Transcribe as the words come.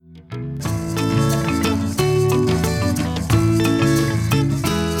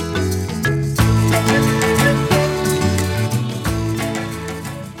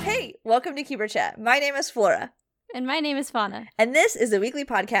Welcome to Keeper Chat. My name is Flora. And my name is Fauna. And this is a weekly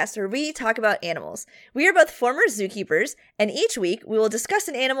podcast where we talk about animals. We are both former zookeepers, and each week we will discuss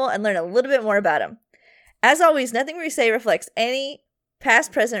an animal and learn a little bit more about him. As always, nothing we say reflects any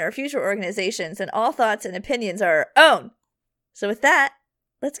past, present, or future organizations, and all thoughts and opinions are our own. So with that,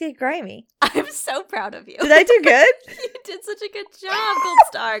 let's get grimy. I'm so proud of you. Did I do good? You did such a good job. Gold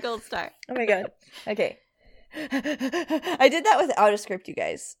star, gold star. Oh my god. Okay. I did that without a script, you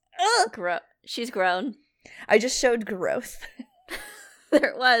guys. Ugh. She's grown. I just showed growth.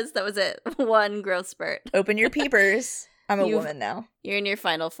 There it was. That was it. One growth spurt. Open your peepers. I'm a woman now. You're in your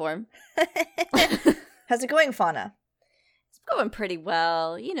final form. How's it going, Fauna? It's going pretty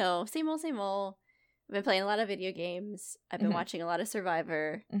well. You know, same old, same old. I've been playing a lot of video games. I've been watching a lot of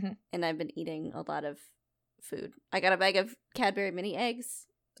Survivor. And I've been eating a lot of food. I got a bag of Cadbury mini eggs.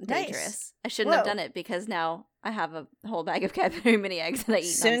 Dangerous. Nice. I shouldn't have done it because now I have a whole bag of Cadbury mini eggs that I eat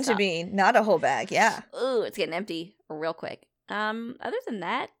soon nonstop. To be not a whole bag, yeah. Ooh, it's getting empty real quick. Other than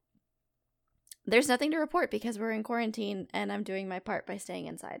that, there's nothing to report because we're in quarantine and I'm doing my part by staying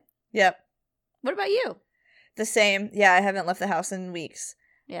inside. Yep. What about you? The same. Yeah, I haven't left the house in weeks.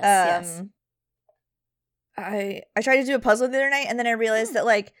 Yes. I tried to do a puzzle the other night and then I realized that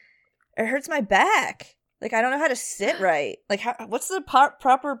like it hurts my back. Like I don't know how to sit right. Like what's the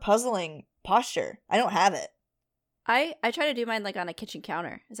proper puzzling posture? I don't have it. I try to do mine like on a kitchen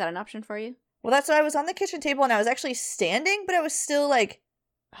counter. Is that an option for you? Well, that's why I was on the kitchen table and I was actually standing, but I was still like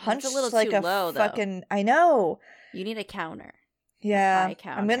hunched a little like too a low, fucking. Though. I know. You need a counter. Yeah, a high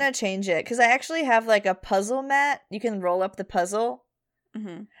counter. I'm gonna change it because I actually have like a puzzle mat. You can roll up the puzzle,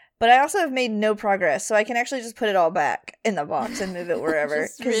 but I also have made no progress, so I can actually just put it all back in the box and move it wherever.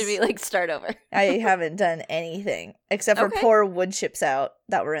 Just maybe like start over. I haven't done anything except for pour wood chips out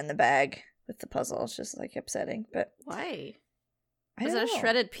that were in the bag with the puzzle. It's just like upsetting, but why? Is it a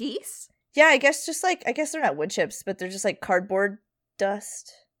shredded piece? Yeah, I guess they're not wood chips, but they're just like cardboard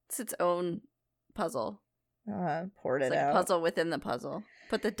dust. It's its own puzzle. Poured it's it like out. A puzzle within the puzzle.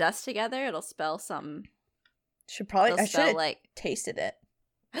 Put the dust together, it'll spell something. I should have like tasted it.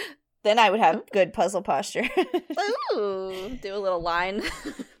 Then I would have good puzzle posture. Ooh, do a little line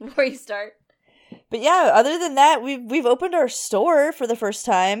before you start. But yeah, other than that, we've opened our store for the first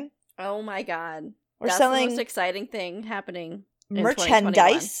time. Oh my god. That's selling the most exciting thing happening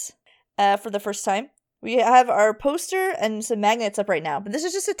merchandise for the first time. We have our poster and some magnets up right now, but this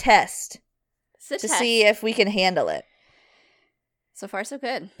is just a test see if we can handle it. So far, so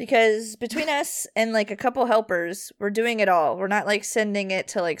good. Because between us and like a couple helpers, we're doing it all. We're not like sending it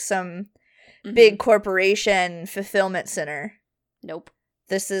to like some big corporation fulfillment center. Nope.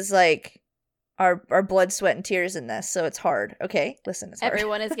 This is like our blood, sweat, and tears in this, so it's hard. Okay, listen, it's hard.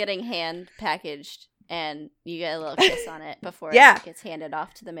 Everyone is getting hand packaged, and you get a little kiss on it before it gets handed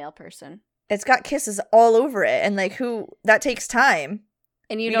off to the mail person. It's got kisses all over it, and like that takes time.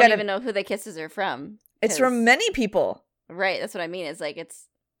 And you don't even know who the kisses are from. It's from many people. Right, that's what I mean. It's like it's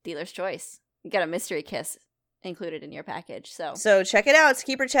dealer's choice. You got a mystery kiss included in your package. So check it out. It's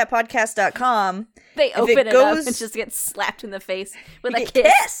keeperchatpodcast.com. They open it up and just get slapped in the face with a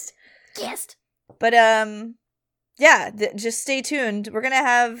kiss. Kissed. But just stay tuned. We're gonna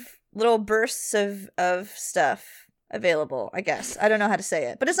have little bursts of stuff available, I guess. I don't know how to say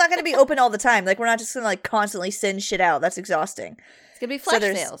it. But it's not gonna be open all the time. Like we're not just gonna like constantly send shit out. That's exhausting. It's gonna be flash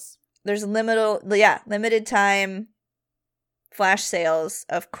sales. There's limited time flash sales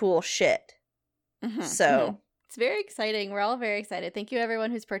of cool shit. So it's very exciting. We're all very excited. Thank you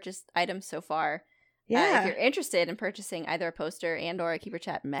everyone who's purchased items so far. Yeah. If you're interested in purchasing either a poster and or a Keeper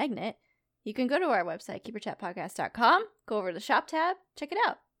Chat magnet, you can go to our website, keeperchatpodcast.com, go over to the shop tab, check it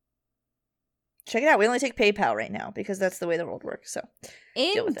out. Check it out. We only take PayPal right now because that's the way the world works. So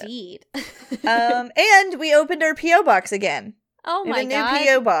indeed. And we opened our P.O. box again. Oh my god. We have a new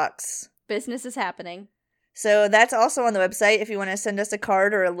P.O. box. Business is happening. So that's also on the website if you want to send us a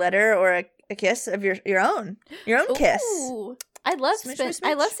card or a letter or a kiss of your own kiss. I love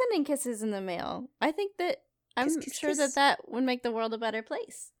sending kisses in the mail. I think that I'm sure that would make the world a better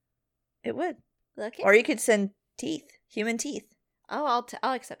place. It would. Okay. Or you could send teeth, human teeth. Oh,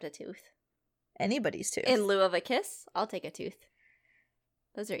 I'll accept a tooth. Anybody's tooth. In lieu of a kiss, I'll take a tooth.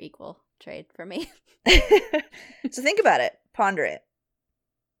 Those are equal trade for me. So think about it. Ponder it.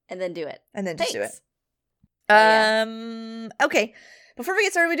 And then do it. And then just do it. Okay. Before we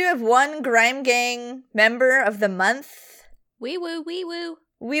get started, we do have one Grime Gang member of the month. Wee woo, wee woo.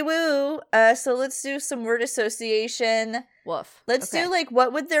 Wee woo. So let's do some word association. Woof. Let's do like,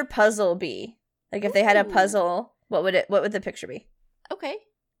 what would their puzzle be? Like if they had a puzzle, what would the picture be? Okay.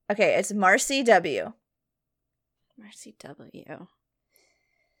 Okay, it's Marcy W. Marcy W.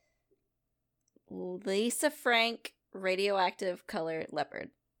 Lisa Frank radioactive color leopard.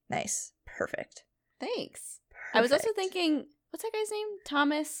 Nice. Perfect. Thanks. I was also thinking, what's that guy's name?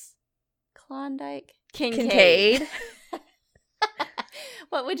 Thomas Klondike? Kincaid.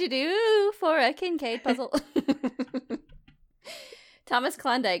 What would you do for a Kincaid puzzle? Thomas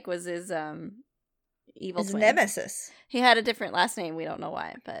Klondike was his evil twin. Nemesis. He had a different last name. We don't know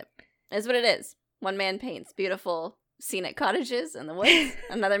why, but it's what it is. One man paints beautiful scenic cottages in the woods.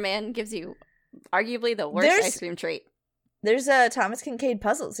 Another man gives you arguably the worst ice cream treat. There's Thomas Kincaid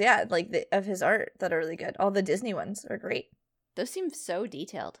puzzles, yeah, like of his art that are really good. All the Disney ones are great. Those seem so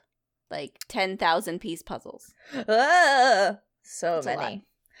detailed. Like 10,000 piece puzzles. So That's many.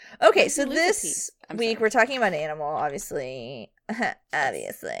 Okay, so Lose a this piece. week we're talking about animal, obviously.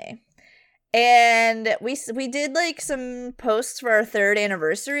 Obviously. And we did like some posts for our 3rd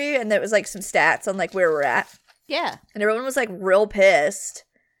anniversary, and there was like some stats on like where we're at. Yeah. And everyone was like real pissed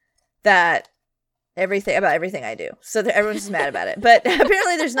that everything I do. So everyone's just mad about it. But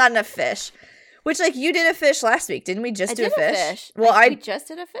apparently there's not enough fish. Which, like, you did a fish last week. Didn't we just do a fish? Well, we just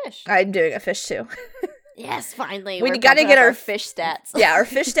did a fish. I'm doing a fish, too. Yes, finally. We got to get our fish stats. Yeah, our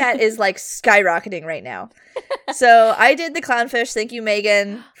fish stat is, like, skyrocketing right now. So I did the clownfish. Thank you,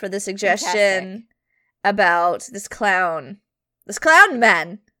 Megan, for the suggestion about this clown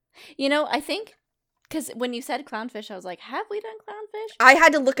man. You know, I think, because when you said clownfish, I was like, have we done clownfish? I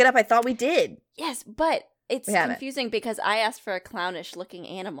had to look it up. I thought we did. Yes, but it's confusing because I asked for a clownish looking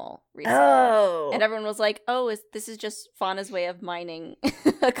animal recently. Oh. And everyone was like, oh, this is just Fauna's way of mining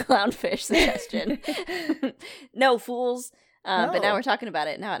a clownfish suggestion. No, fools. But now we're talking about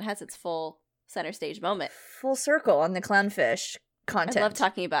it. Now it has its full center stage moment. Full circle on the clownfish content. I love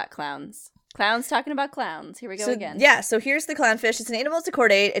talking about clowns. Clowns talking about clowns. Here we go again. Yeah, so here's the clownfish. It's an animals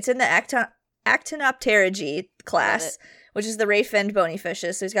chordate. It's in the Actinopterygii class, which is the ray-finned bony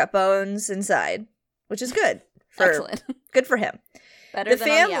fishes. So he's got bones inside, which is good. Excellent. Good for him. Better than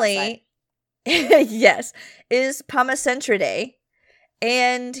family, on the outside. yes, is Pomacentridae.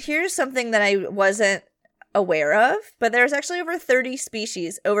 And here's something that I wasn't aware of, but there's actually over 30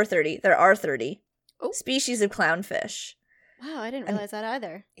 species. Over 30. There are 30 species of clownfish. Wow, I didn't realize that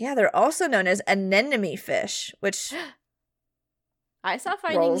either. Yeah, they're also known as anemone fish, which I saw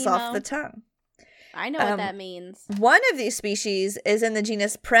Finding rolls Nemo. off the tongue. I know what that means. One of these species is in the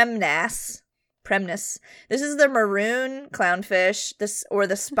genus Premnas. This is the maroon clownfish, or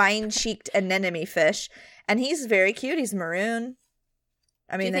the spine-cheeked anemone fish, and he's very cute. He's maroon.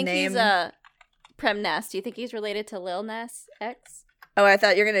 I mean, the name. Do you think he's Premnas? Do you think he's related to Lil Nas X? Oh, I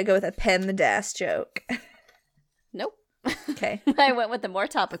thought you were gonna go with a PEMDAS joke. Nope. Okay. I went with the more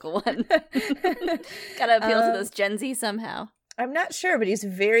topical one. Gotta appeal to those Gen Z somehow. I'm not sure, but he's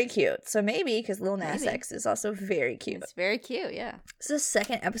very cute. So maybe, because Lil Nas X is also very cute. It's very cute, yeah. This is the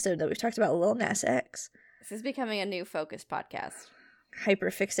 2nd episode that we've talked about Lil Nas X. This is becoming a new focus podcast. Hyper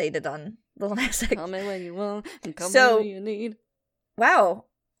fixated on Lil Nas X. Call me when you want and call me when you need. Wow.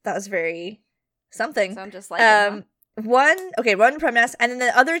 That was very something. Sound just like him, huh? One Premnas, and then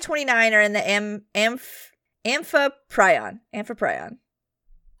the other 29 are in the Amphiprion.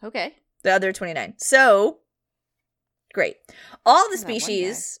 Okay. The other 29. So, great. All the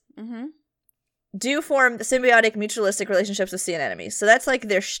species do form symbiotic mutualistic relationships with sea anemones. So that's like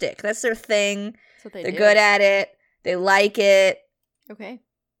their shtick. That's their thing. That's what They're good at it. They like it. Okay.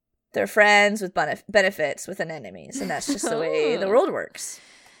 They're friends with benefits with anemones. And that's just the way the world works.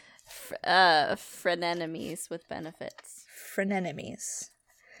 Frenemies with benefits. Frenemies.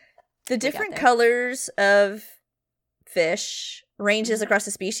 The different colors of fish ranges across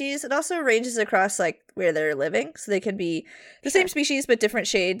the species. It also ranges across like where they're living. So they can be the same species but different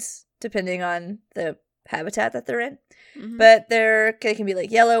shades depending on the habitat that they're in. Mm-hmm. But they can be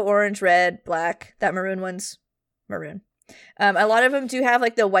like yellow, orange, red, black. That maroon one's maroon. A lot of them do have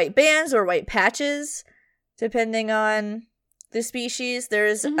like the white bands or white patches depending on the species.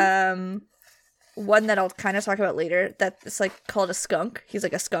 There's one that I'll kind of talk about later that's like called a skunk. He's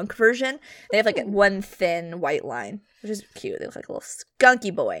like a skunk version. They have like one thin white line, which is cute. They look like a little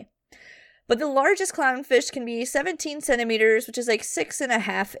skunky boy. But the largest clownfish can be 17 centimeters, which is like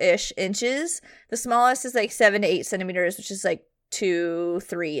 6.5-ish inches. The smallest is like 7 to 8 centimeters, which is like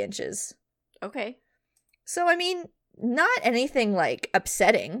 2-3 inches. Okay. So, I mean, not anything like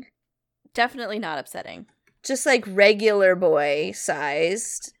upsetting. Definitely not upsetting. Just like regular boy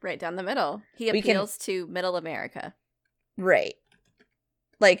sized. Right down the middle. He appeals to middle America. Right.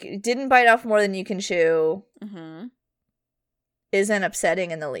 Like, didn't bite off more than you can chew. Mm-hmm. Isn't upsetting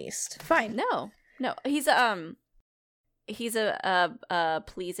in the least. Fine. No. He's a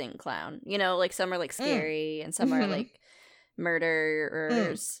pleasing clown. You know, like some are like scary and some are like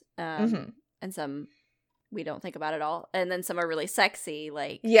murderers. and some we don't think about at all. And then some are really sexy,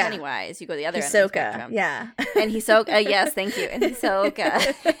 like Pennywise. You go the other end of the spectrum. Yeah. And Hisoka, yes, thank you. And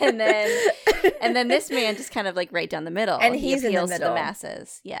Hisoka. and then this man just kind of like right down the middle. And he's in the middle. To the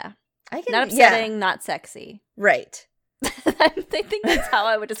masses. Yeah. Not upsetting, not sexy. Right. I think that's how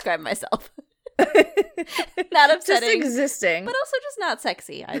I would describe myself. Not upsetting. Just existing. But also just not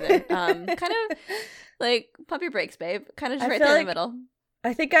sexy either. Kind of like, pump your brakes, babe. Kind of just right there in the middle.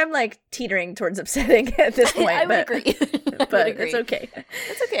 I think I'm like teetering towards upsetting at this point. I would agree. But it's okay.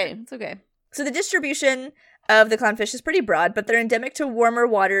 It's okay. So the distribution of the clownfish is pretty broad, but they're endemic to warmer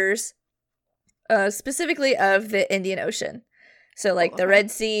waters, specifically of the Indian Ocean. So like the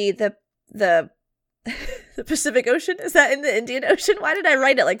Red Sea, the the Pacific Ocean, is that in the Indian Ocean? Why did I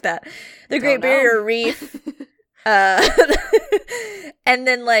write it like that? The Great Barrier Reef, and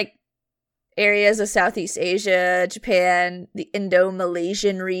then like areas of Southeast Asia, Japan, the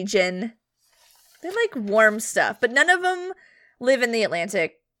Indo-Malaysian region. They're like warm stuff, but none of them live in the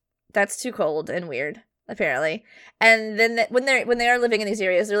Atlantic. That's too cold and weird, apparently. And then when they are living in these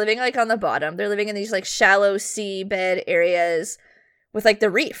areas, they're living like on the bottom. They're living in these like shallow seabed areas with like the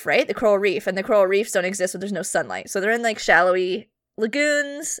reef, right? The coral reef, and the coral reefs don't exist when there's no sunlight. So they're in like shallowy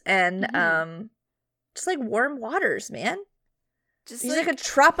lagoons and just like warm waters, man. He's like a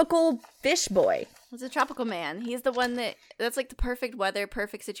tropical fish boy. He's a tropical man. He's the one that's like the perfect weather,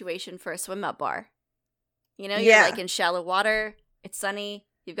 perfect situation for a swim up bar. You know, you're like in shallow water, it's sunny,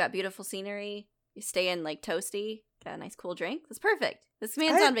 you've got beautiful scenery, you stay in like toasty, got a nice cool drink. That's perfect. This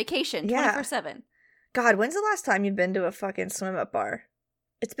man's on vacation 24/7. God, when's the last time you've been to a fucking swim up bar?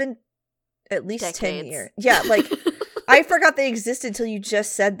 It's been at least Decades. 10 years. Yeah, like I forgot they existed until you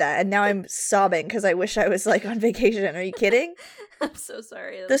just said that, and now I'm sobbing because I wish I was like on vacation. Are you kidding? I'm so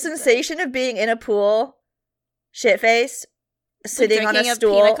sorry. The sensation of being in a pool, shit-faced, sitting on a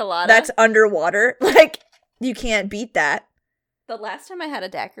stool that's underwater, like, you can't beat that. The last time I had a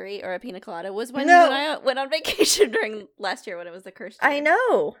daiquiri or a pina colada was when I went on vacation during last year when it was the cursed year. I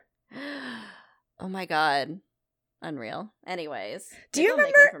know. Oh my God. Unreal. Anyways. Do you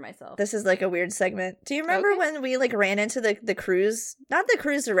remember? For myself. This is like a weird segment. Do you remember when we like ran into the cruise, not the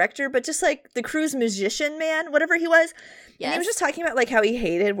cruise director, but just like the cruise musician man, whatever he was? Yes. And he was just talking about like how he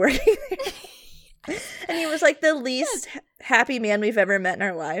hated working there. And he was like the least happy man we've ever met in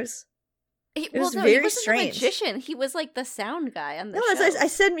our lives. It was very he wasn't strange. The magician. He was like the sound guy on the show. No, I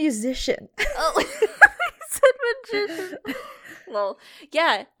said musician. Oh, I said magician. Well,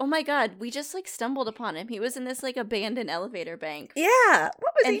 yeah. Oh my God, we just like stumbled upon him. He was in this like abandoned elevator bank. Yeah.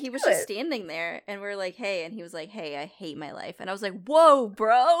 What was he doing? And he was just standing there, and we're like, "Hey," and he was like, "Hey, I hate my life." And I was like, "Whoa,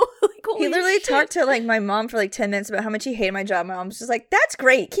 bro!" Like, he literally talked to like my mom for like 10 minutes about how much he hated my job. My mom's just like, "That's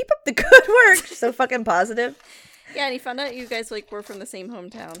great. Keep up the good work." So fucking positive. Yeah, and he found out you guys like were from the same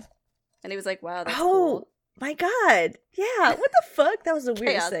hometown, and he was like, "Wow, that's cool." My God. Yeah. What the fuck? That was the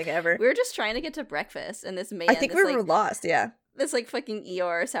weirdest thing ever. We were just trying to get to breakfast, and this man, I think we were lost. Yeah. This like fucking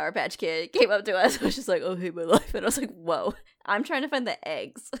Eeyore Sour Patch Kid came up to us and was just like, "Oh, hate my life," and I was like, "Whoa, I'm trying to find the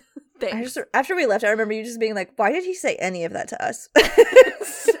eggs." After we left, I remember you just being like, "Why did he say any of that to us?"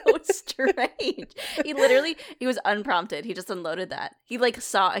 So strange. He was unprompted. He just unloaded that. He like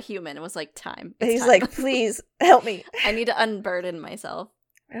saw a human and was like, "Time." He's like, "Please help me. I need to unburden myself."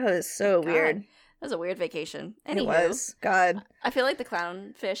 That was so weird. That was a weird vacation. Anywho, it was. God. I feel like the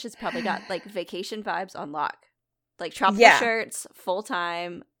clownfish has probably got like vacation vibes on lock. Like tropical shirts, full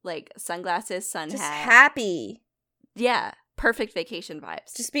time, like sunglasses, sun just hat. Happy. Yeah. Perfect vacation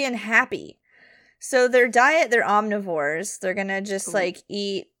vibes. Just being happy. So their diet, they're omnivores. They're gonna just like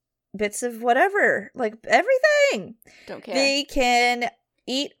eat bits of whatever. Like everything. Don't care. They can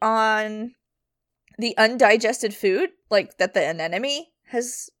eat on the undigested food, like that the enemy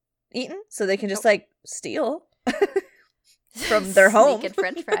has eaten. So they can just like steal from their home. Naked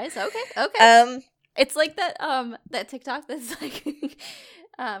French fries. Okay. It's like that TikTok that's like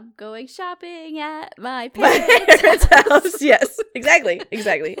going shopping at my parents' house. Yes, exactly.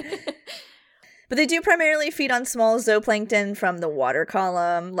 But they do primarily feed on small zooplankton from the water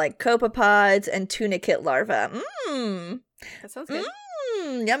column, like copepods and tunicate larvae. That sounds good.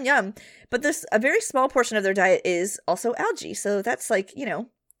 Yum yum. But a very small portion of their diet is also algae, so that's like, you know,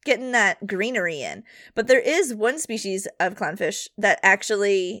 getting that greenery in. But there is one species of clownfish that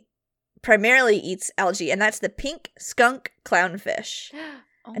actually primarily eats algae, and that's the pink skunk clownfish.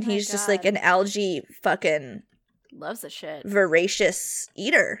 And he's just like an algae fucking loves the shit voracious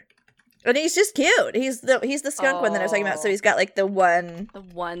eater, and he's just cute. He's the skunk one that I was talking about. So he's got like the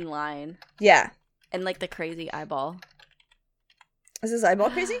one line, yeah, and like the crazy eyeball. Is his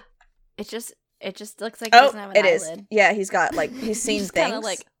eyeball crazy? It's just It just looks like he doesn't have an eyelid. Yeah, he's got like he's seen he's things. Kind of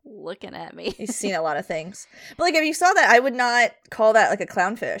like looking at me. He's seen a lot of things. But like if you saw that, I would not call that like a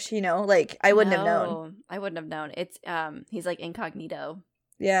clownfish. You know, like I wouldn't have known. I wouldn't have known. It's he's like incognito.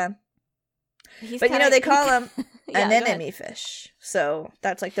 Yeah. But you know they call him anemone fish, so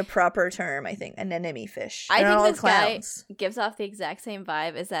that's like the proper term. I think anemone fish. I think this guy gives off the exact same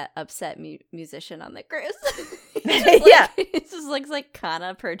vibe as that upset musician on the cruise. Yeah, it just looks like kind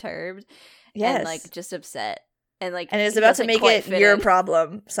of perturbed, and like just upset, and it's about to make it your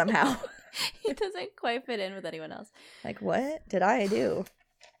problem somehow. He doesn't quite fit in with anyone else. Like, what did I do?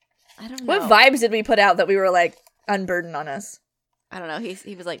 I don't know. What vibes did we put out that we were like unburdened on us? I don't know.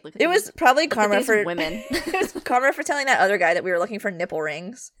 He was like, look at it was probably karma for women. It was karma for telling that other guy that we were looking for nipple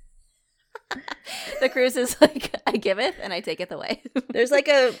rings. The cruise is like, I giveth and I taketh away. There's like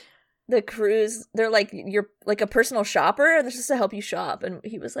the cruise. They're like you're like a personal shopper, and this is to help you shop. And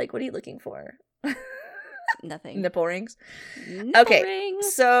he was like, "What are you looking for?" Nothing. Nipple rings. Nipple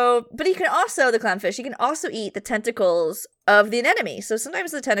rings. So, but he can also, the clownfish, he can also eat the tentacles of the anemone. So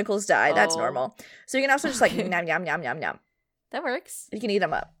sometimes the tentacles die. That's normal. So you can also just like yum yum yum yum yum. That works. You can eat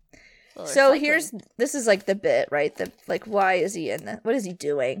them up. So this is like the bit, right? The like, why is he in that? What is he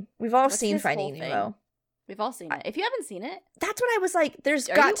doing? We've all seen Finding Nemo. We've all seen it. If you haven't seen it, that's what I was like. There's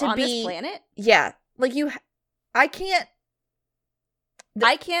got got to on be this planet. Yeah, like I can't.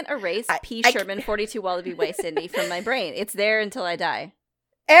 I can't erase P. Sherman 42 Wallaby Way Cindy from my brain. It's there until I die.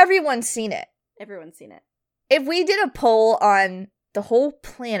 Everyone's seen it. Everyone's seen it. If we did a poll on the whole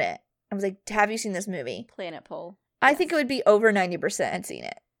planet, I was like, have you seen this movie? Planet poll. I think it would be over 90% had seen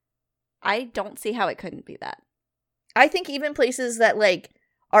it. I don't see how it couldn't be that. I think even places that like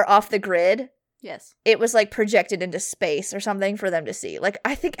are off the grid, yes, it was like projected into space or something for them to see. Like,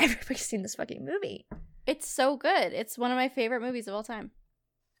 I think everybody's seen this fucking movie. It's so good. It's one of my favorite movies of all time.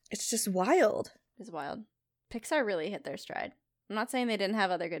 It's just wild. It's wild. Pixar really hit their stride. I'm not saying they didn't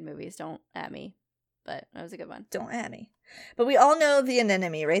have other good movies. Don't at me. But that was a good one. Don't at me. But we all know the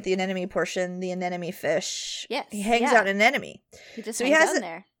anemone, right? The anemone portion, the anemone fish. Yes. He hangs out in an anemone. He just hangs out in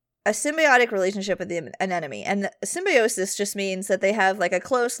there. A symbiotic relationship with the anemone. And the symbiosis just means that they have like a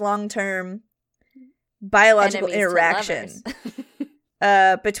close, long-term biological interaction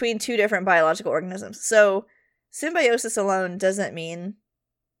between two different biological organisms. So symbiosis alone doesn't mean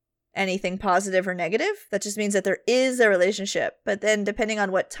anything positive or negative. That just means that there is a relationship. But then depending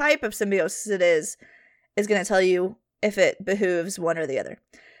on what type of symbiosis it is going to tell you if it behooves one or the other.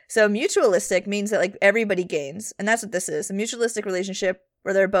 So mutualistic means that like everybody gains. And that's what this is. A mutualistic relationship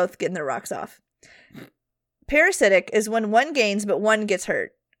where they're both getting their rocks off. Parasitic is when one gains but one gets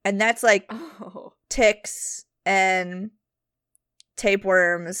hurt. And that's like ticks and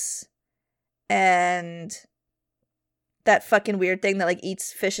tapeworms and that fucking weird thing that like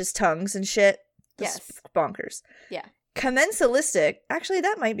eats fish's tongues and shit. Yes. That's bonkers. Yeah. Commensalistic. Actually,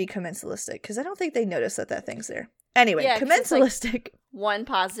 that might be commensalistic because I don't think they notice that thing's there. Anyway, yeah, commensalistic. Like one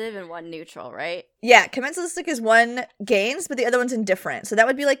positive and one neutral, right? Yeah, commensalistic is one gains, but the other one's indifferent. So that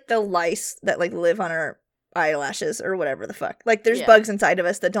would be like the lice that like live on our eyelashes or whatever the fuck. Like there's bugs inside of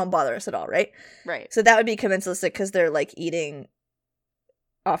us that don't bother us at all, right? Right. So that would be commensalistic because they're like eating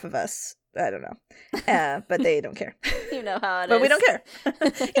off of us. I don't know. But they don't care. You know how it but is. we don't care.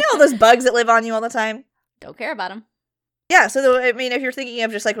 You know all those bugs that live on you all the time? Don't care about them. Yeah, so I mean, if you're thinking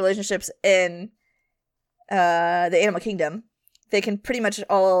of just like relationships in the animal kingdom, they can pretty much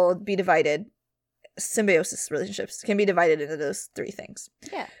all be divided. Symbiosis relationships can be divided into those three things.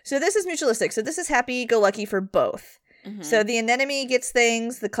 Yeah. So this is mutualistic. So this is happy-go-lucky for both. Mm-hmm. So the anemone gets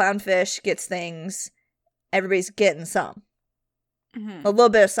things, the clownfish gets things, everybody's getting some. Mm-hmm. A little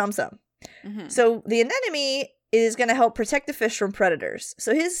bit of some. Mm-hmm. So the anemone is going to help protect the fish from predators.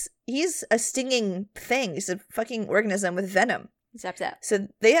 So he's a stinging thing. He's a fucking organism with venom. Zap zap. So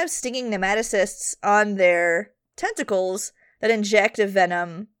they have stinging nematocysts on their tentacles that inject a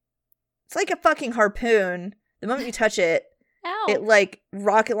venom. It's like a fucking harpoon. The moment you touch it, ow, it like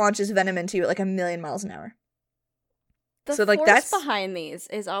rocket launches venom into you at like 1,000,000 miles an hour. The so like force that's behind these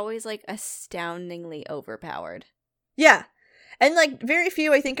is always like astoundingly overpowered. Yeah. And, like, very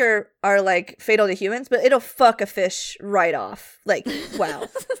few, I think, are like, fatal to humans, but it'll fuck a fish right off. Like, wow.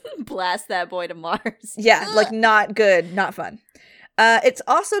 Blast that boy to Mars. Yeah, like, not good, not fun. It's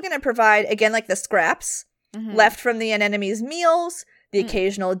also going to provide, again, like, the scraps left from the anemone's meals, the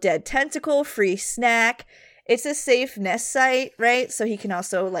occasional dead tentacle, free snack. It's a safe nest site, right? So he can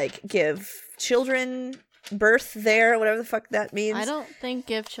also, like, give children birth there, whatever the fuck that means. I don't think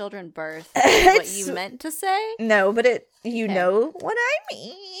give children birth is what you meant to say. No, but you know what I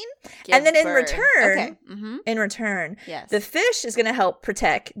mean. Give and then in return, yes, the fish is going to help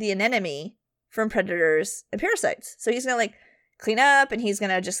protect the anemone from predators and parasites. So he's gonna like clean up, and he's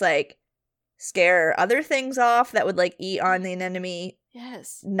gonna just like scare other things off that would like eat on the anemone.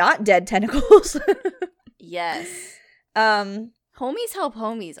 Yes. Not dead tentacles. Yes. Homies help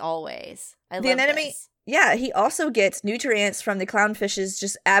homies always. I love this. Yeah, he also gets nutrients from the clownfish's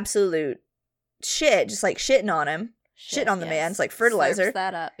just absolute shit, just like shitting on him. Shitting on the man. It's like fertilizer. Slurps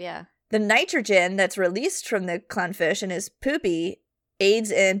that up, yeah. The nitrogen that's released from the clownfish and his poopy aids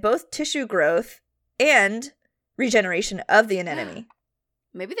in both tissue growth and regeneration of the anemone.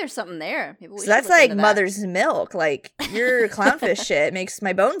 Maybe there's something there. Maybe So that's like mother's milk. Like, your clownfish shit makes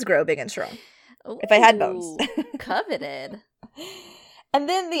my bones grow big and strong. Ooh, if I had bones. Coveted. And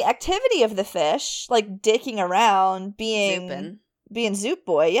then the activity of the fish, like dicking around, being Zoop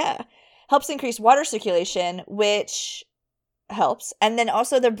Boy, yeah, helps increase water circulation, which helps. And then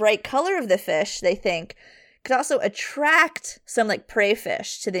also the bright color of the fish, they think, could also attract some like prey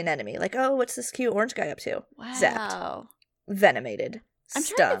fish to the anemone. Like, oh, what's this cute orange guy up to? Wow. Zapped. Venomated. I'm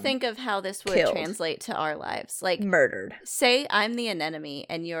trying to think of how this would translate to our lives. Like, murdered. Say I'm the anemone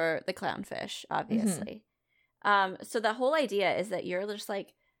and you're the clownfish, obviously. So the whole idea is that you're just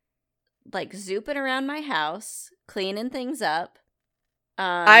like zooping around my house, cleaning things up.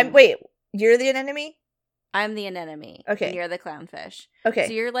 Wait, you're the anemone? I'm the anemone. Okay. And you're the clownfish. Okay.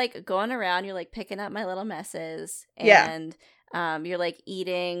 So you're like going around, you're like picking up my little messes. And you're like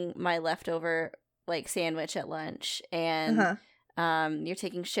eating my leftover like sandwich at lunch. And you're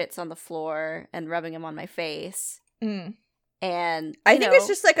taking shits on the floor and rubbing them on my face. And I think it's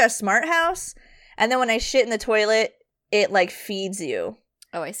just like a smart house. And then when I shit in the toilet, it like feeds you.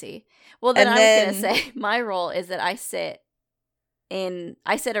 Oh, I see. Well, then I was going to say my role is that I sit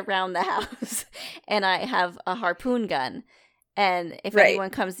around the house and I have a harpoon gun. And if anyone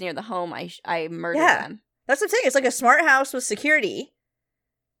comes near the home, I murder them. That's what I'm saying. It's like a smart house with security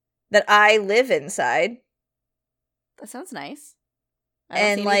that I live inside. That sounds nice.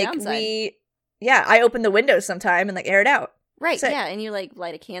 And like I open the windows sometime and like air it out. Right, yeah, and you like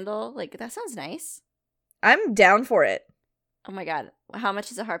light a candle. Like, that sounds nice. I'm down for it. Oh my god. How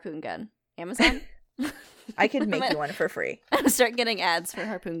much is a harpoon gun? Amazon? I could make you one for free. I'm gonna start getting ads for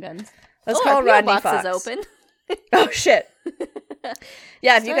harpoon guns. Let's call Rodney box Fox. Is open. Oh, shit.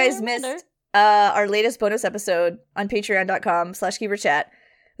 Yeah, if you guys missed our latest bonus episode on patreon.com/keeperchat, it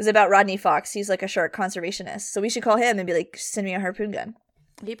was about Rodney Fox. He's like a shark conservationist. So we should call him and be like, send me a harpoon gun.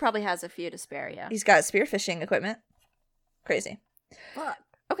 He probably has a few to spare, yeah. He's got spearfishing equipment. Crazy. Fuck.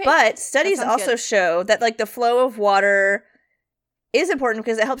 Okay. But studies also show that like the flow of water is important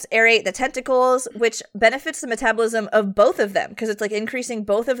because it helps aerate the tentacles, which benefits the metabolism of both of them because it's like increasing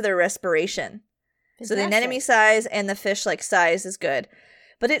both of their respiration. Fantastic. So the anemone size and the fish like size is good.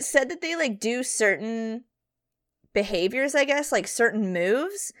 But it said that they like do certain behaviors, I guess, like certain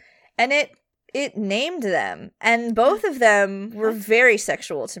moves, and it named them, and both of them were very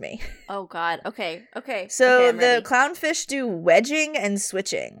sexual to me. Oh god. Okay. So the clownfish do wedging and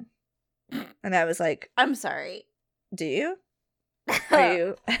switching. And I was like, I'm sorry. Do you? Are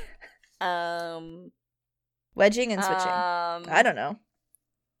you wedging and switching? I don't know.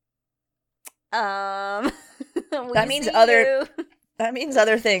 That means that means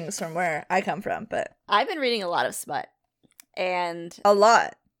other things from where I come from, but I've been reading a lot of smut. And a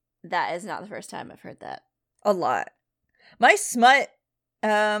lot. That is not the first time I've heard that. A lot. My smut,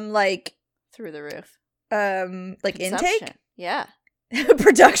 like through the roof. Like intake? Yeah.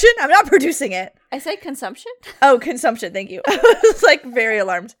 Production? I'm not producing it. I said consumption? Oh, consumption. Thank you. I was like very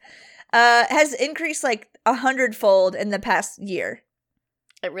alarmed. Has increased like 100-fold in the past year.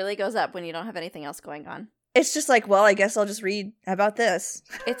 It really goes up when you don't have anything else going on. It's just like, well, I guess I'll just read about this.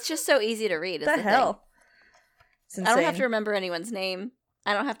 It's just so easy to read. What the hell? I don't have to remember anyone's name.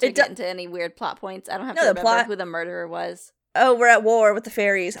 I don't have to get into any weird plot points. I don't have to remember who the murderer was. Oh, we're at war with the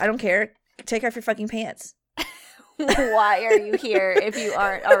fairies. I don't care. Take off your fucking pants. Why are you here if you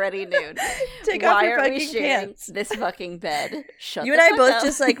aren't already nude? Take off your fucking pants. This fucking bed. Shut you and I both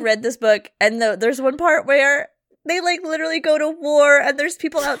just like read this book, and there's one part where they like literally go to war, and there's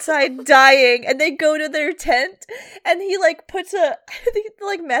people outside dying, and they go to their tent, and he like puts the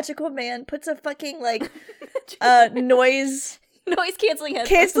magical man puts a fucking like noise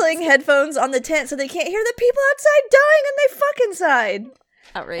canceling headphones on the tent so they can't hear the people outside dying, and they fuck inside.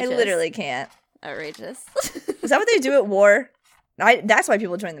 Outrageous. I literally can't. Outrageous. Is that what they do at war? That's why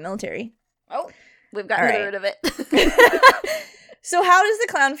people join the military. Oh, we've gotten rid of it. So how does the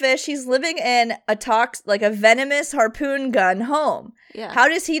clownfish? He's living in a venomous harpoon gun home. Yeah. How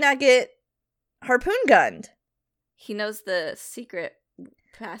does he not get harpoon gunned? He knows the secret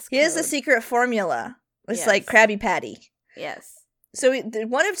passcode. He has the secret formula. It's like Krabby Patty. Yes. So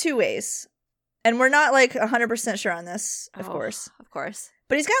one of two ways. And we're not like 100% sure on this, of course. Of course.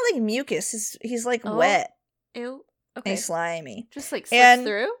 But he's got like mucus. He's like wet. Ew. Okay. And slimy. Just like slips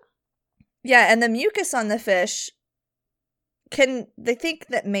through? Yeah, and the mucus on the fish they think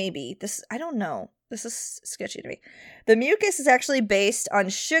that maybe this, I don't know. This is sketchy to me. The mucus is actually based on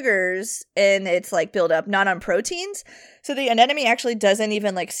sugars in its like buildup, not on proteins. So the anemone actually doesn't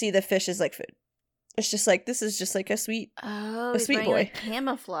even like see the fish as like food. It's just like, this is just like a sweet boy. Like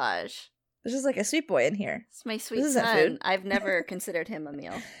camouflage. There's just like a sweet boy in here. It's my sweet son. Food. I've never considered him a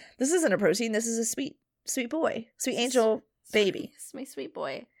meal. This isn't a protein. This is a sweet boy. Sweet angel baby. It's my sweet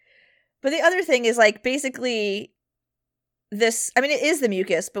boy. But the other thing is like basically this, I mean, it is the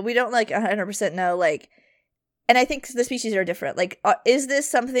mucus, but we don't like 100% know like, and I think the species are different. Like, is this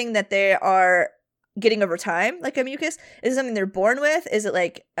something that they are getting over time, like a mucus? Is it something they're born with? Is it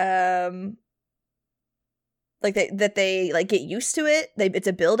like they like get used to it? It's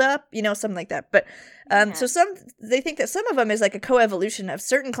a buildup, something like that. But so they think that some of them is like a coevolution of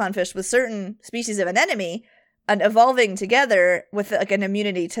certain clownfish with certain species of anemone and evolving together with like an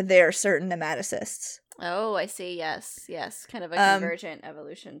immunity to their certain nematocysts. Oh, I see. Yes. Kind of a convergent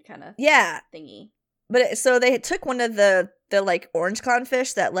evolution kind of thingy. But so they took one of the like orange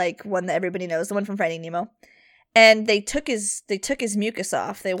clownfish, that like one that everybody knows, the one from Finding Nemo, and they took his mucus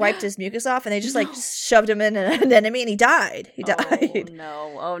off. They wiped his mucus off, and they just like shoved him in an anemone, and he died.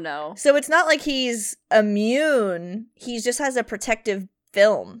 Oh no! So it's not like he's immune. He just has a protective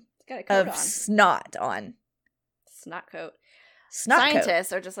film of snot on. Snot coat.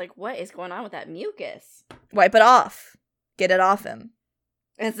 Scientists are just like, what is going on with that mucus? Wipe it off. Get it off him.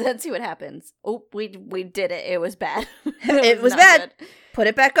 And then see what happens. Oh, we did it. It was bad. It was bad. Good. Put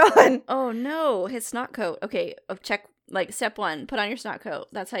it back on. Oh no, his snot coat. Okay, check like step 1. Put on your snot coat.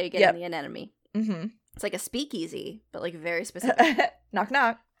 That's how you get in the anemone. Mm-hmm. It's like a speakeasy, but like very specific. Knock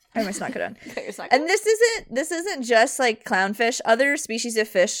knock. I have my snot coat on. And this isn't just like clownfish. Other species of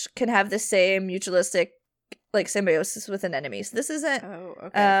fish can have the same mutualistic like symbiosis with anemones. This isn't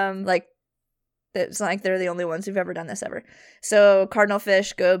like, it's not like they're the only ones who've ever done this ever. So cardinal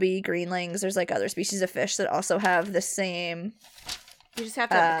fish, goby, greenlings, there's like other species of fish that also have the same. You just have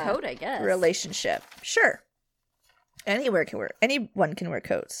to have a coat, I guess. Relationship. Sure. Anyone can wear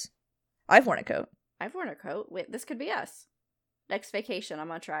coats. I've worn a coat. Wait, this could be us. Next vacation, I'm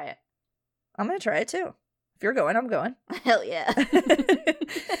gonna try it. I'm gonna try it too. If you're going, I'm going. Hell yeah.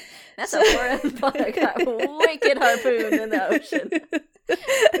 That's a foreign bug got wicked harpooned in the ocean.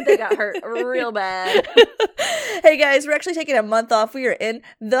 They got hurt real bad. Hey guys, we're actually taking a month off. We are in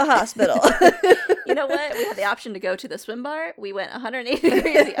the hospital. You know what? We had the option to go to the swim bar. We went 180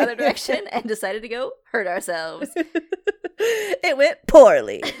 degrees the other direction and decided to go hurt ourselves. It went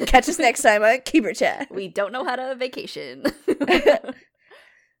poorly. Catch us next time on Keeper Chat. We don't know how to vacation.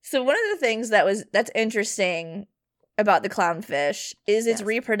 So one of the things that's interesting about the clownfish is its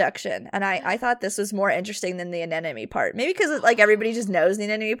reproduction, and I thought this was more interesting than the anemone part. Maybe because like everybody just knows the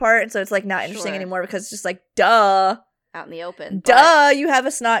anemone part, and so it's like not interesting anymore because it's just like duh, out in the open. Duh, you have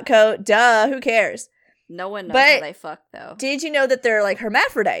a snot coat. Duh, who cares? No one knows how they fuck though. Did you know that they're like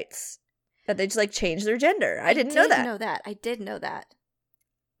hermaphrodites? That they just like change their gender? I didn't know that. I did know that.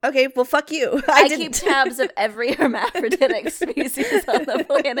 Okay, well, fuck you. I keep tabs of every hermaphroditic species on the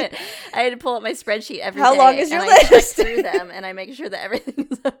planet. I had to pull up my spreadsheet every day. How long is your list? I check through them, and I make sure that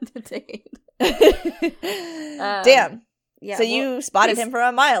everything's up to date. Damn. Yeah. So you spotted him from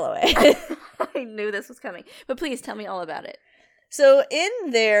a mile away. I knew this was coming. But please tell me all about it. So in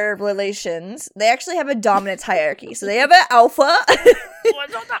their relations, they actually have a dominance hierarchy. So they have an alpha.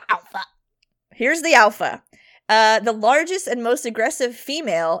 What's the alpha? Here's the alpha. The largest and most aggressive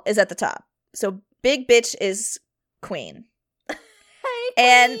female is at the top. So big bitch is queen. Hey,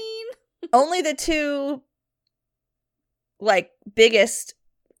 and queen. Only the two like biggest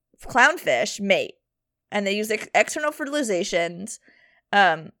clownfish mate. And they use external fertilizations.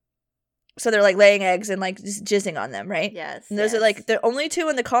 So they're like laying eggs and like just jizzing on them, right? Yes. And those are like the only two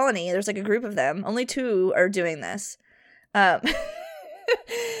in the colony. There's like a group of them. Only 2 are doing this.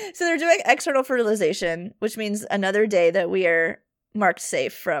 So they're doing external fertilization, which means another day that we are marked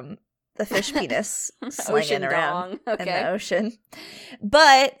safe from the fish penis slinging around in the ocean.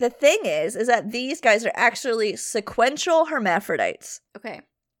 But the thing is that these guys are actually sequential hermaphrodites. Okay.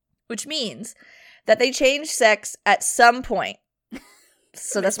 Which means that they change sex at some point.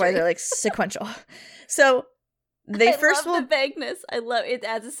 So that's why they're like sequential. So they love the vagueness. I love it.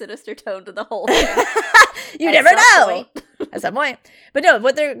 Adds a sinister tone to the whole thing. You never know. At some point. But no,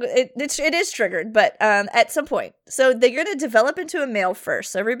 it is triggered, but at some point. So they're going to develop into a male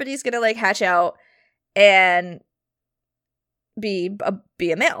first. So everybody's going to like hatch out and be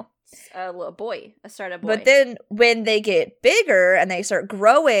a male. a boy. But then when they get bigger and they start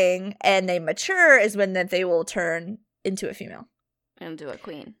growing and they mature is when that they will turn into a female. Into a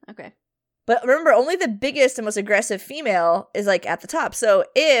queen. Okay. But remember, only the biggest and most aggressive female is like at the top. So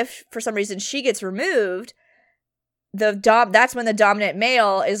if for some reason she gets removed, that's when the dominant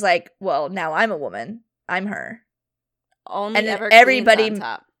male is like, well, now I'm a woman. I'm her. Only and ever everybody on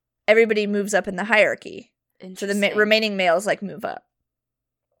top. Everybody moves up in the hierarchy. So the remaining males like move up.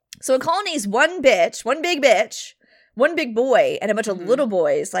 So a colony is one bitch, one big bitch, one big boy, and a bunch of little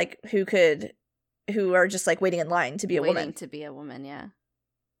boys like who are just like waiting in line to be a woman. Waiting to be a woman, yeah.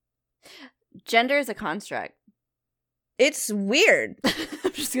 Gender is a construct. It's weird.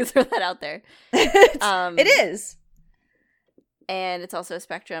 I'm just gonna throw that out there. It is. And it's also a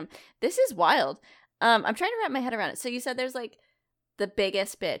spectrum. This is wild. I'm trying to wrap my head around it. So you said there's like the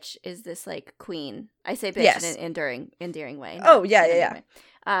biggest bitch is this like queen. I say bitch in an endearing way. Oh yeah.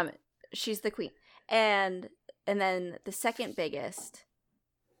 She's the queen. And then the second biggest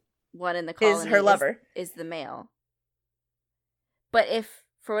one in the colony is her lover. Is the male. But if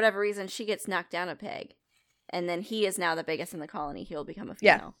for whatever reason she gets knocked down a peg and then he is now the biggest in the colony, he will become a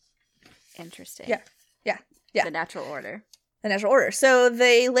female. Yeah. Interesting. Yeah. The natural order. So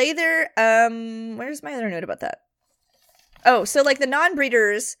they lay their where's my other note about that? Oh, so like the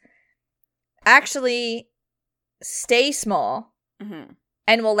non-breeders actually stay small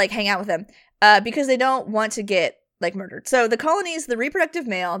and will like hang out with them because they don't want to get like murdered. So the colony is the reproductive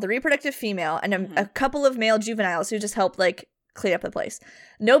male, the reproductive female, and a couple of male juveniles who just help like clean up the place.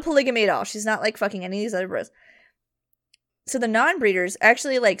 No polygamy at all. She's not like fucking any of these other bros. So the non-breeders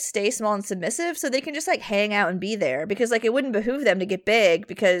actually like stay small and submissive so they can just like hang out and be there because like it wouldn't behoove them to get big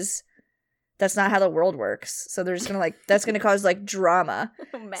because that's not how the world works. So they're just gonna like that's gonna cause like drama.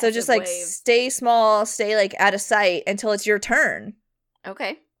 So just like stay small, stay like out of sight until it's your turn.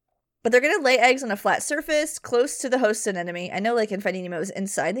 Okay. But they're gonna lay eggs on a flat surface close to the host anemone. I know like in Finding Nemo it was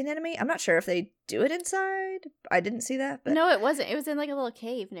inside the anemone. I'm not sure if they do it inside. I didn't see that. But... No, it wasn't. It was in like a little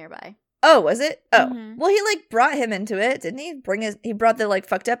cave nearby. Oh, was it? Oh. Well, he like brought him into it, didn't he? He brought the like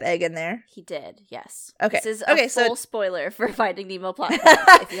fucked up egg in there. He did, yes. Okay. This is a full spoiler for Finding Nemo plot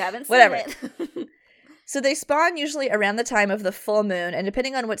if you haven't seen it. So they spawn usually around the time of the full moon, and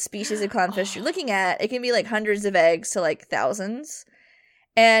depending on what species of clownfish you're looking at, it can be like hundreds of eggs to like thousands.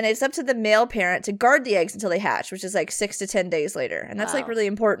 And it's up to the male parent to guard the eggs until they hatch, which is like 6 to 10 days later. And that's like really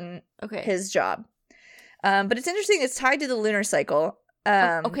important, his job. But it's interesting, it's tied to the lunar cycle.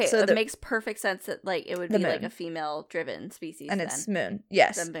 So it makes perfect sense that like it would be like a female-driven species. And it's moon,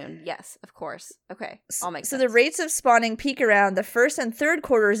 yes. The moon, yes, of course. Okay, all makes sense. So the rates of spawning peak around the first and third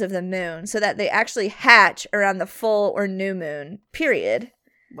quarters of the moon so that they actually hatch around the full or new moon period.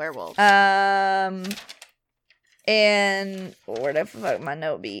 Werewolf. And where the fuck my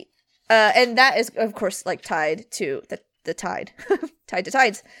note be? And that is, of course, like tied to the tide. Tied to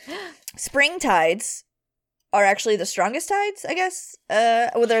tides. Spring tides are actually the strongest tides, I guess.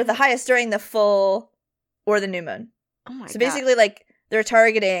 Well, they're the highest during the full or the new moon. Oh my god. So basically, like, they're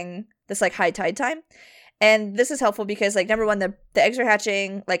targeting this, like, high tide time. And this is helpful because, like, number one, the eggs are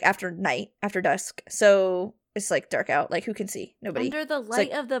hatching, like, after night, after dusk. So it's, like, dark out. Like, who can see? Nobody. Under the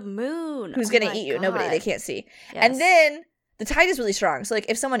light of the moon. Who's gonna eat you? Nobody. They can't see. Yes. And then the tide is really strong. So, like,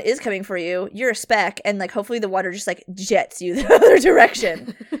 if someone is coming for you, you're a speck. And, like, hopefully the water just, like, jets you the other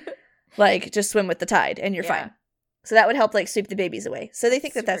direction. Like, just swim with the tide and you're fine. So that would help, like, sweep the babies away. So they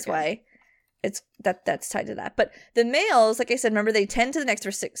think that's why it's that's tied to that. But the males, like I said, remember, they tend to the next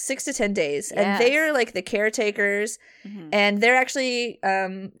for 6 to 10 days. Yes. And they are, like, the caretakers. And they're actually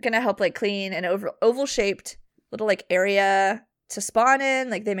going to help, like, clean an oval-shaped little, like, area to spawn in.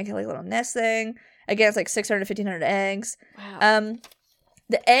 Like, they make a, like, little nest thing. Again, it's, like, 600 to 1,500 eggs. Wow.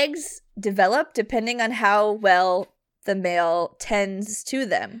 The eggs develop depending on how well the male tends to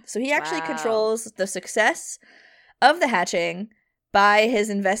them. So he actually controls the success of the hatching by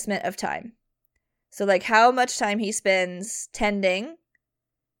his investment of time. So, like, how much time he spends tending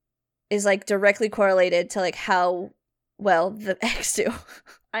is, like, directly correlated to, like, how well the eggs do.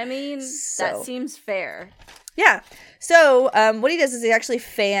 I mean, that seems fair. Yeah. So, what he does is he actually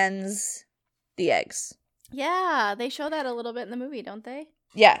fans the eggs. Yeah, they show that a little bit in the movie, don't they?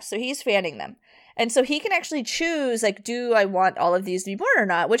 Yeah, so he's fanning them. And so he can actually choose, like, do I want all of these to be born or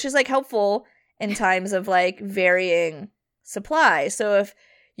not? Which is, like, helpful in times of, like, varying supply. So if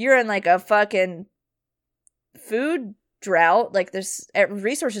you're in, like, a fucking food drought, like, there's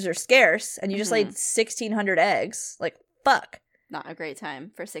resources are scarce, and you just laid 1,600 eggs, like, fuck. Not a great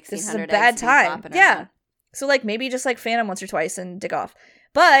time for 1,600 eggs. This is a bad time. Yeah. So, like, maybe just, like, fan them once or twice and dig off.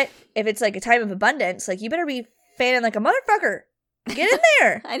 But if it's, like, a time of abundance, like, you better be fanning like a motherfucker. Get in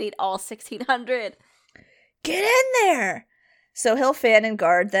there. I need all 1,600. Get in there. So he'll fan and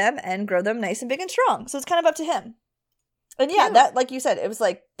guard them and grow them nice and big and strong. So it's kind of up to him. And yeah, that, like you said, it was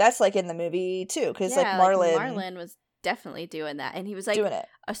like, that's like in the movie too. Because like Marlon was definitely doing that. And he was like doing it.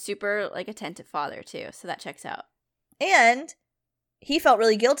 A super like attentive father too. So that checks out. And he felt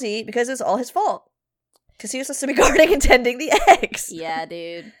really guilty because it was all his fault. Because he was supposed to be guarding and tending the eggs. Yeah,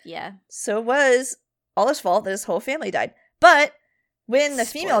 dude. Yeah. So it was all his fault that his whole family died. But when the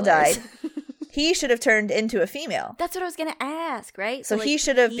female died, he should have turned into a female. That's what I was going to ask, right? So like, he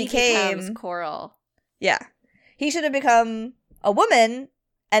should have became Coral. Yeah. He should have become a woman,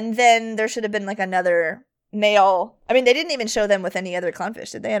 and then there should have been like another male. I mean, they didn't even show them with any other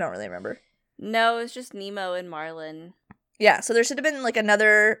clownfish, did they? I don't really remember. No, it was just Nemo and Marlin. Yeah, so there should have been like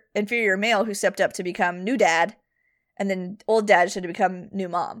another inferior male who stepped up to become new dad, and then old dad should have become new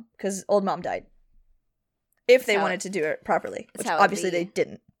mom, because old mom died. If they wanted to do it properly, which obviously they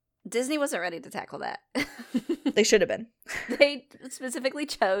didn't. Disney wasn't ready to tackle that. They should have been. They specifically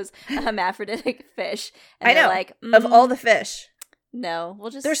chose a hermaphroditic fish. And I know. Like, of all the fish. No,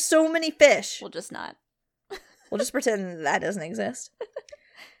 we'll just... There's so many fish. We'll just not. We'll just pretend that doesn't exist.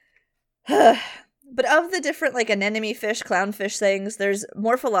 But of the different, like, anemone fish, clownfish things, there's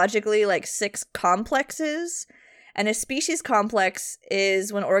morphologically, like, 6 complexes. And a species complex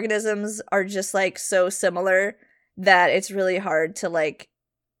is when organisms are just, like, so similar that it's really hard to, like,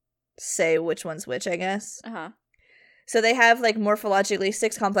 say which one's which, I guess. Uh-huh. So they have, like, morphologically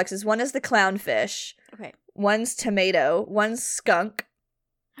 6 complexes. One is the clownfish. Okay. One's tomato. One's skunk.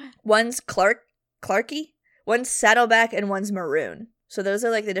 One's clarky. One's saddleback, and one's maroon. So those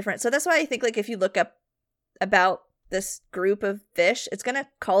are, like, the different... So that's why I think, like, if you look up about this group of fish, it's going to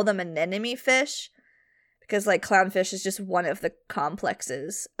call them anemone fish. Because, like, clownfish is just one of the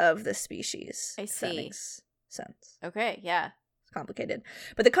complexes of the species. I see. If that makes sense. Okay, yeah. It's complicated.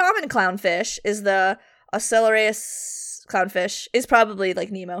 But the common clownfish is the Ocellaris clownfish. Is probably,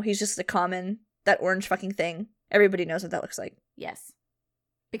 like, Nemo. He's just a common... That orange fucking thing. Everybody knows what that looks like. Yes.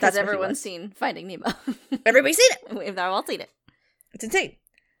 Because everyone's seen Finding Nemo. Everybody's seen it. We've all seen it. It's insane.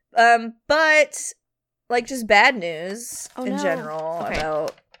 But, like, just bad news general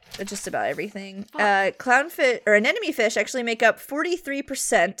about just about everything. Clownfish, or anemone fish, actually make up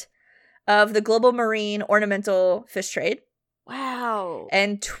 43% of the global marine ornamental fish trade. Wow.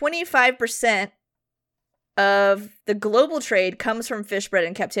 And 25% of the global trade comes from fish bred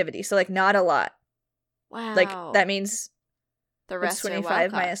in captivity. So, like, not a lot. Wow. Like, that means... The rest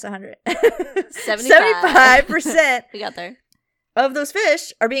 25 minus 100. 75%. We got there. Of those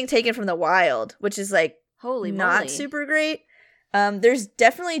fish are being taken from the wild, which is like holy not moly. Super great. There's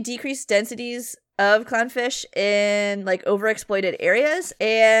definitely decreased densities of clownfish in like overexploited areas,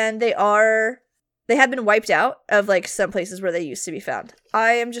 and they have been wiped out of like some places where they used to be found.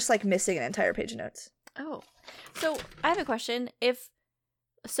 I am just like missing an entire page of notes. Oh, so I have a question. If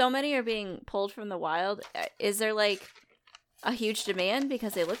so many are being pulled from the wild, is there like a huge demand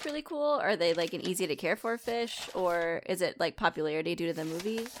because they look really cool? Are they like an easy to care for fish, or is it like popularity due to the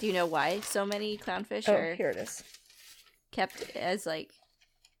movie? Do you know why so many clownfish are here it is kept as like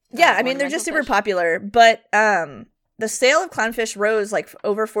I mean they're just super popular, but the sale of clownfish rose like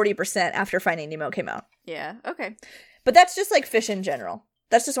over 40% after Finding Nemo came out. Yeah, okay. But that's just like fish in general.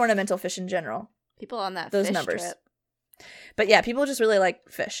 That's just ornamental fish in general. People on that those fish numbers trip. But yeah, people just really like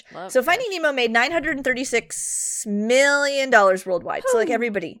fish. Love so fish. Finding Nemo made $936 million worldwide. So like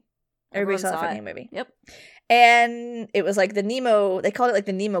everybody saw the Finding movie. Yep. And it was like the Nemo, they called it like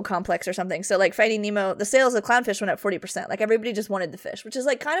the Nemo complex or something. So like Finding Nemo, the sales of clownfish went up 40%. Like everybody just wanted the fish, which is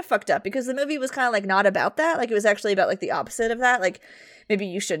like kind of fucked up because the movie was kind of like not about that. Like it was actually about like the opposite of that. Like maybe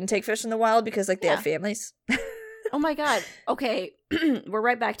you shouldn't take fish in the wild because like they have families. Oh my god. Okay. We're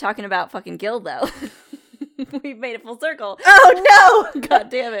right back talking about fucking Gil though. We've made it full circle. Oh no! God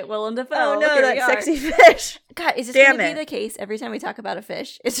damn it, Willem Dafoe. Oh no, that sexy fish. God, is this going to be the case every time we talk about a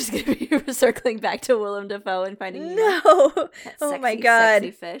fish? It's just going to be circling back to Willem Dafoe and Finding Nemo. No! Oh my god.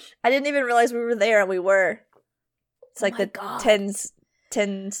 Sexy fish. I didn't even realize we were there, and we were. It's like the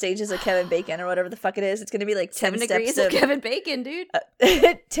 10 stages of Kevin Bacon or whatever the fuck it is. It's going to be like 10 degrees steps of Kevin Bacon, dude.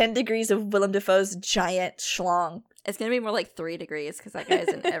 10 degrees of Willem Dafoe's giant schlong. It's going to be more like 3 degrees because that guy's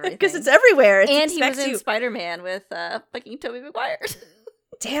in everything. Because it's everywhere. And he was in Spider-Man with fucking Tobey Maguire.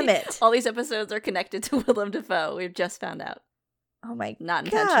 Damn it. All these episodes are connected to Willem Dafoe. We've just found out. Oh my Not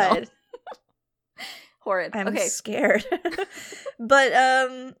God. intentional. Horrid. I'm scared. But,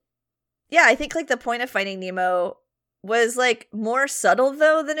 yeah, I think like the point of Finding Nemo was like more subtle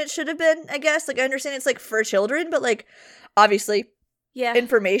though than it should have been, I guess. Like I understand it's like for children, but like obviously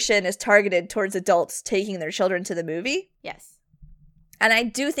information is targeted towards adults taking their children to the movie. Yes. And I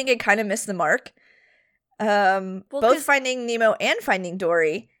do think it kind of missed the mark. Both Finding Nemo and Finding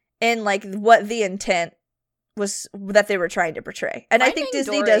Dory in like what the intent was that they were trying to portray. And I think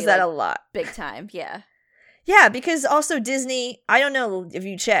Disney does that a lot. Big time, yeah. Yeah, because also Disney, I don't know if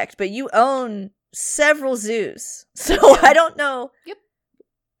you checked, but you own several zoos. So I don't know. Yep.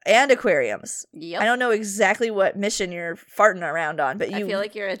 And aquariums. Yep. I don't know exactly what mission you're farting around on, but I feel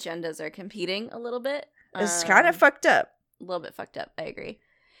like your agendas are competing a little bit. It's kind of fucked up. A little bit fucked up, I agree.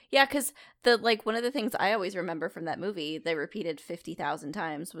 Yeah, because one of the things I always remember from that movie, they repeated 50,000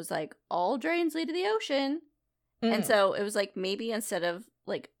 times, was like, all drains lead to the ocean. And so it was like, maybe instead of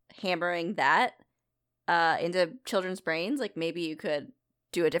like hammering that into children's brains, like maybe you could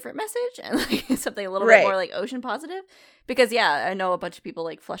do a different message and like something a little bit more like ocean positive. Because yeah, I know a bunch of people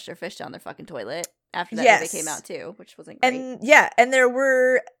like flushed their fish down their fucking toilet after that movie came out too, which wasn't great. And there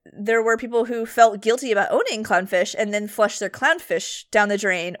were people who felt guilty about owning clownfish and then flushed their clownfish down the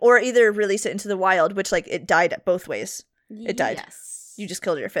drain or either release it into the wild, which like it died both ways. It died. Yes. You just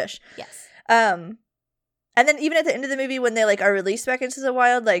killed your fish. Yes. And then even at the end of the movie when they like are released back into the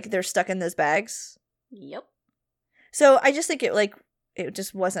wild, like they're stuck in those bags. Yep. So I just think it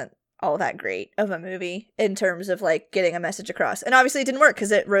just wasn't all that great of a movie in terms of like getting a message across. And obviously it didn't work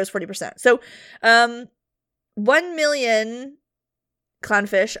because it rose 40%. So 1 million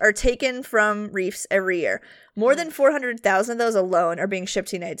clownfish are taken from reefs every year. More than 400,000 of those alone are being shipped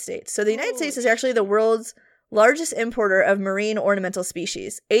to the United States. So the United States is actually the world's largest importer of marine ornamental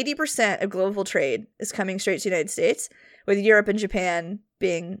species. 80% of global trade is coming straight to the United States, with Europe and Japan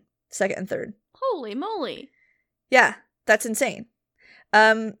being second and third. Holy moly. Yeah, that's insane.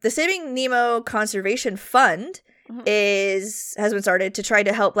 The Saving Nemo Conservation Fund has been started to try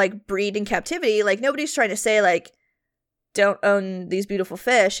to help like breed in captivity. Like nobody's trying to say like, don't own these beautiful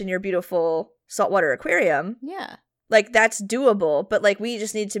fish in your beautiful saltwater aquarium. Yeah. Like that's doable, but like we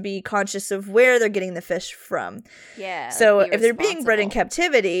just need to be conscious of where they're getting the fish from. Yeah. So if they're being bred in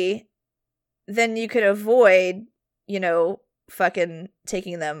captivity, then you could avoid, fucking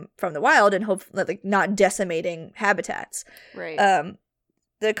taking them from the wild and hope like not decimating habitats. Right.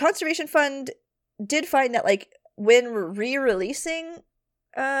 The Conservation Fund did find that like when re-releasing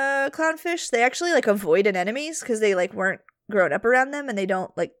clownfish, they actually like avoid anemones because they like weren't grown up around them and they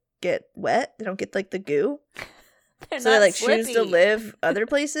don't like get wet. They don't get like the goo. So they like choose to live other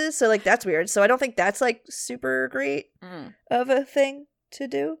places. So like that's weird. So I don't think that's like super great of a thing to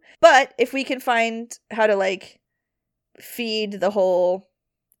do. But if we can find how to like feed the whole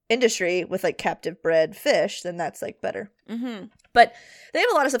industry with like captive bred fish, then that's like better. Mm-hmm. But they have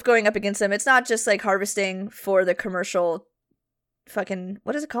a lot of stuff going up against them. It's not just like harvesting for the commercial fucking,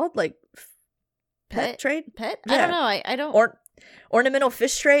 what is it called? Like pet trade? Pet? Yeah. I don't know. I don't. Ornamental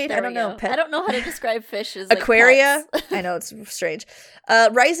fish trade? I don't know. I don't know how to describe fish as like aquaria. Pets. I know, it's strange.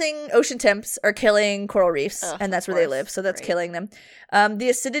 Rising ocean temps are killing coral reefs, and that's where they live, so that's killing them. The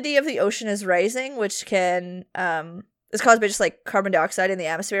acidity of the ocean is rising, which can is caused by just like carbon dioxide in the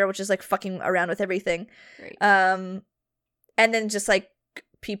atmosphere, which is like fucking around with everything. Right. And then just like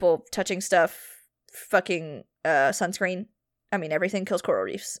people touching stuff, fucking sunscreen. I mean, everything kills coral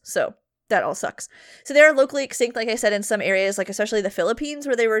reefs, so that all sucks. So they're locally extinct, like I said, in some areas, like especially the Philippines,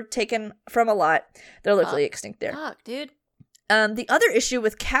 where they were taken from a lot. They're locally extinct there. Fuck, dude. The other issue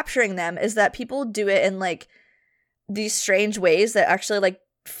with capturing them is that people do it in like these strange ways that actually like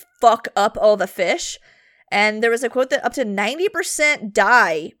fuck up all the fish. And there was a quote that up to 90%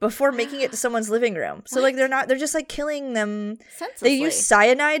 die before making it to someone's living room. So like they're just like killing them. Senselessly. They use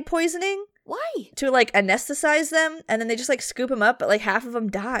cyanide poisoning. Why? To like anesthetize them, and then they just like scoop them up, but like half of them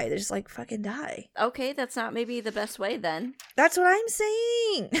die. They just like fucking die. Okay, that's not maybe the best way then. That's what I'm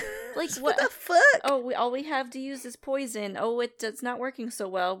saying. Like what the fuck? Oh, all we have to use is poison. Oh, it's not working so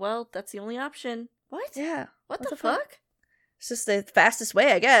well. Well, that's the only option. What? Yeah. What the fuck? It's just the fastest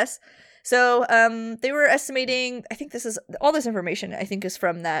way, I guess. So, they were estimating, I think all this information I think is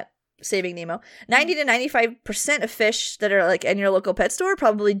from that Saving Nemo. 90 to 95% of fish that are like in your local pet store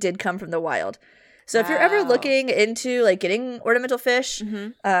probably did come from the wild. So if you're ever looking into like getting ornamental fish,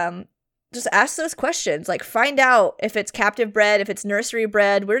 just ask those questions. Like find out if it's captive bred, if it's nursery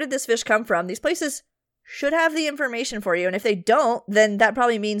bred, where did this fish come from? These places should have the information for you. And if they don't, then that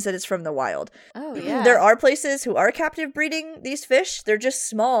probably means that it's from the wild. Oh, yeah. There are places who are captive breeding these fish. They're just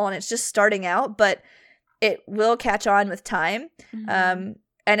small and it's just starting out, but it will catch on with time.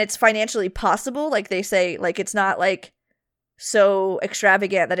 And it's financially possible. Like they say, like it's not like so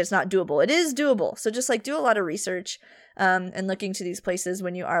extravagant that it's not doable. It is doable. So just like do a lot of research and looking to these places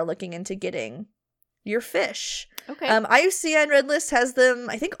when you are looking into getting your fish. Okay. IUCN Red List has them,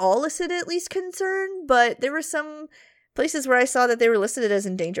 I think, all listed at least concern, but there were some places where I saw that they were listed as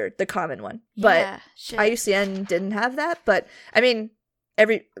endangered, the common one. Yeah, But shit. IUCN didn't have that. But I mean,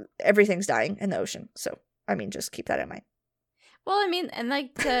 everything's dying in the ocean. So, I mean, just keep that in mind. Well, I mean, and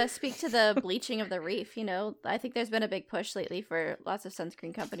like to speak to the bleaching of the reef, you know, I think there's been a big push lately for lots of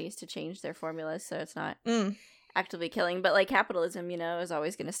sunscreen companies to change their formulas so it's not actively killing. But like capitalism, you know, is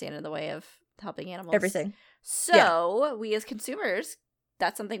always going to stand in the way of helping animals. Everything. So we as consumers,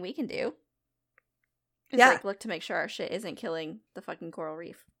 that's something we can do. It's like look to make sure our shit isn't killing the fucking coral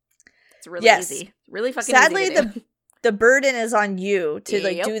reef. It's really easy. Really fucking sadly, easy to do. the burden is on you to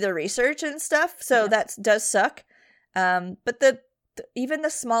like do the research and stuff. So that does suck. But even the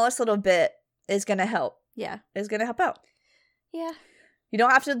smallest little bit is going to help. Yeah. Is going to help out. Yeah. You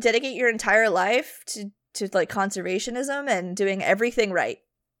don't have to dedicate your entire life to like conservationism and doing everything right.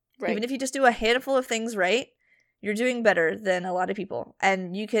 Even if you just do a handful of things right, you're doing better than a lot of people.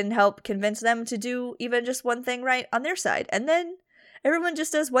 And you can help convince them to do even just one thing right on their side. And then everyone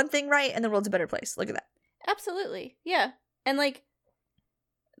just does one thing right and the world's a better place. Look at that. Absolutely. Yeah. And like,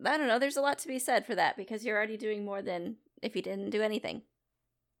 I don't know, there's a lot to be said for that because you're already doing more than if you didn't do anything.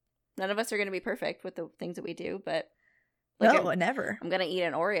 None of us are going to be perfect with the things that we do, but like, no, never. I'm going to eat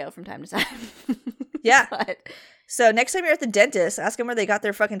an Oreo from time to time. Yeah. But so next time you're at the dentist, ask them where they got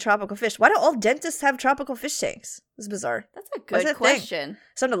their fucking tropical fish. Why do all dentists have tropical fish tanks? It's bizarre. That's a good question.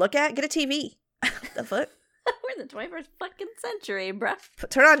 Something to look at? Get a TV. The fuck? We're in the 21st fucking century, bruh.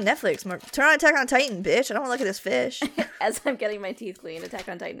 Turn on Netflix. Turn on Attack on Titan, bitch. I don't want to look at this fish. As I'm getting my teeth cleaned, Attack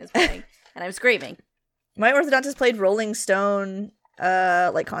on Titan is playing, and I'm screaming. My orthodontist played Rolling Stone,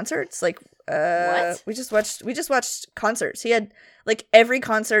 like concerts. Like, what? We just watched concerts. He had like every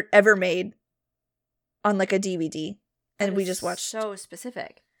concert ever made on like a DVD, and we just watched. So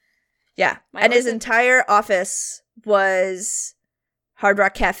specific. Yeah, and his entire office was Hard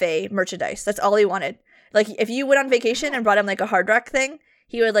Rock Cafe merchandise. That's all he wanted. Like, if you went on vacation and brought him like a Hard Rock thing,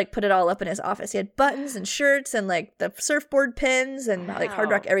 he would like put it all up in his office. He had buttons and shirts and like the surfboard pins and like Hard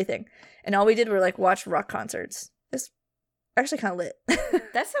Rock everything. And all we did were like watch rock concerts. It's actually kind of lit.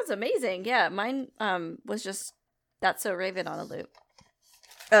 That sounds amazing. Yeah, mine was just That's So Raven on a loop.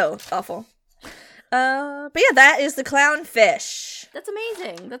 Oh, awful. But yeah, that is the clownfish. That's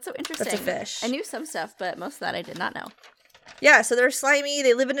amazing. That's so interesting. That's a fish. I knew some stuff, but most of that I did not know. Yeah, so they're slimy,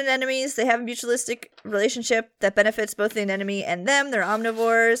 they live in anemones, they have a mutualistic relationship that benefits both the anemone and them. They're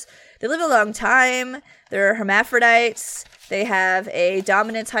omnivores. They live a long time. They're hermaphrodites. They have a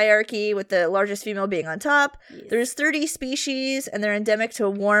dominance hierarchy with the largest female being on top. Yes. There's 30 species, and they're endemic to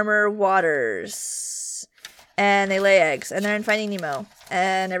warmer waters. And they lay eggs, and they're in Finding Nemo.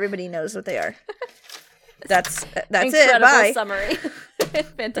 And everybody knows what they are. That's Incredible it. Bye. Summary.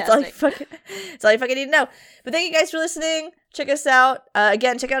 Fantastic. That's all you fucking need to know. But thank you guys for listening. Check us out.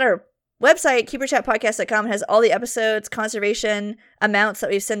 Again, check out our website, keeperchatpodcast.com. It has all the episodes, conservation amounts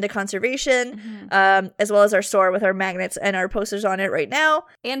that we've sent to conservation, as well as our store with our magnets and our posters on it right now.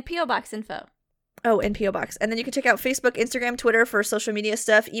 And P.O. Box info. Oh, and P.O. Box. And then you can check out Facebook, Instagram, Twitter for social media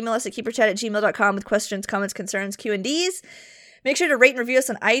stuff. Email us at keeperchat@gmail.com with questions, comments, concerns, Q&Ds. Make sure to rate and review us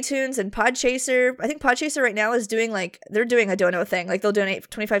on iTunes and Podchaser. I think Podchaser right now is doing they're doing a dono thing. Like they'll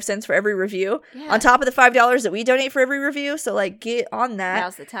donate 25 cents for every review on top of the $5 that we donate for every review. So like get on that.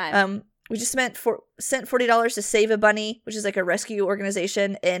 Now's the time. We just sent $40 to Save a Bunny, which is like a rescue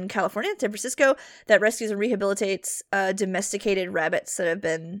organization in California, San Francisco, that rescues and rehabilitates domesticated rabbits that have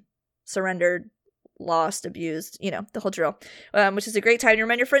been surrendered, lost, abused, the whole drill. Which is a great time to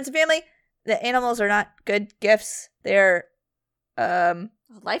remind your friends and family that animals are not good gifts. They're a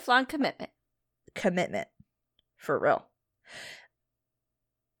lifelong commitment for real.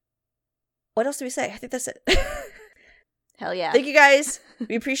 What else do we say? I think that's it. Hell yeah. Thank you guys.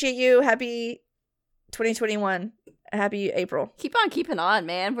 We appreciate you. Happy 2021. Happy April. Keep on keeping on,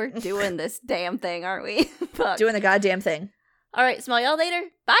 man. We're doing this damn thing, aren't we? Doing the goddamn thing. All right, smell y'all later.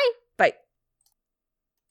 Bye.